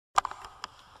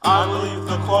I believe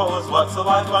the quote was, what's a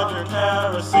life under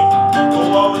kerosene? Will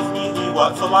always meet me,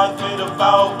 what's a life made of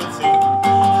velveteen?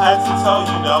 Head to toe,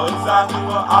 you know exactly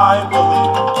what I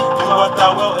believe. Do what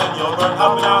thou wilt and you'll burn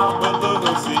up and out with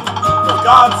Lucy. For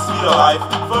God's sweet a life,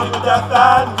 voting with death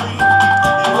and greed.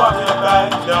 You want me to beg?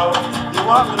 No. You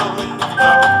want me to leave?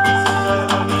 No. There's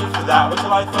no need for that. What's a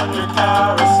life under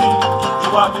kerosene? You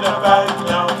want me to beg?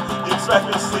 No. You expect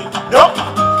me to sleep? Nope.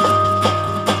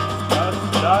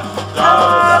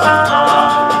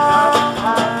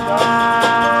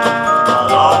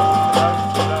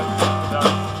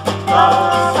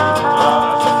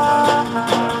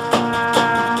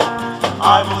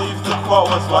 I believe the quote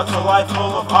was, what's a life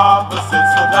full of opposites?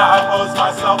 So that I pose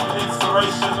myself an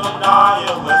inspirational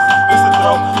nihilist.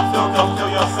 Misanthrope, don't kill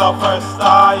yourself first,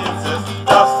 scientist.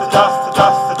 Dust to dust to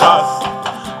dust to dust.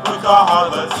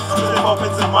 Regardless, if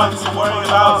opens and months and worrying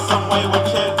about some wayward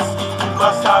kids. You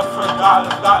must have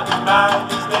forgotten man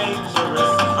is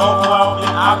dangerous.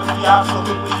 Overwhelming apathy,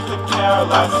 absolutely could care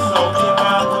less. So be a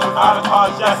man without a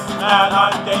cause, yes man,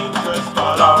 I'm dangerous,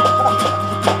 but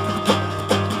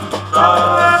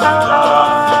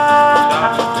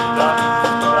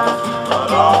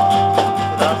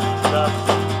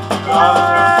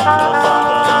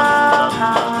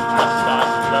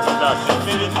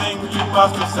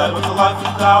must have said, what's a life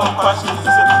without questions? Is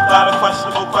it that a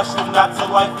questionable question? That's a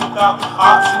life without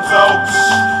options. Oh,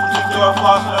 you think there are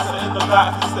flaws, but that's the end of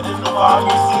that. It's the end of all.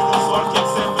 You see the sword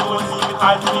kicks in the woods, you can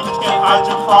hide from me, you can't hide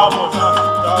your problems.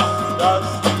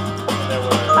 Dust. And there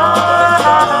were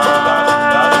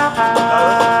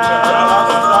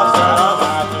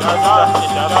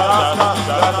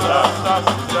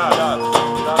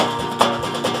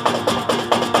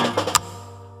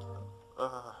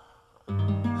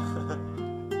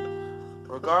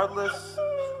regardless,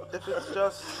 if it's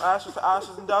just ashes to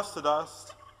ashes and dust to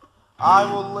dust, I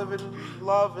will live and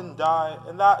love and die,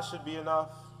 and that should be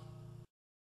enough.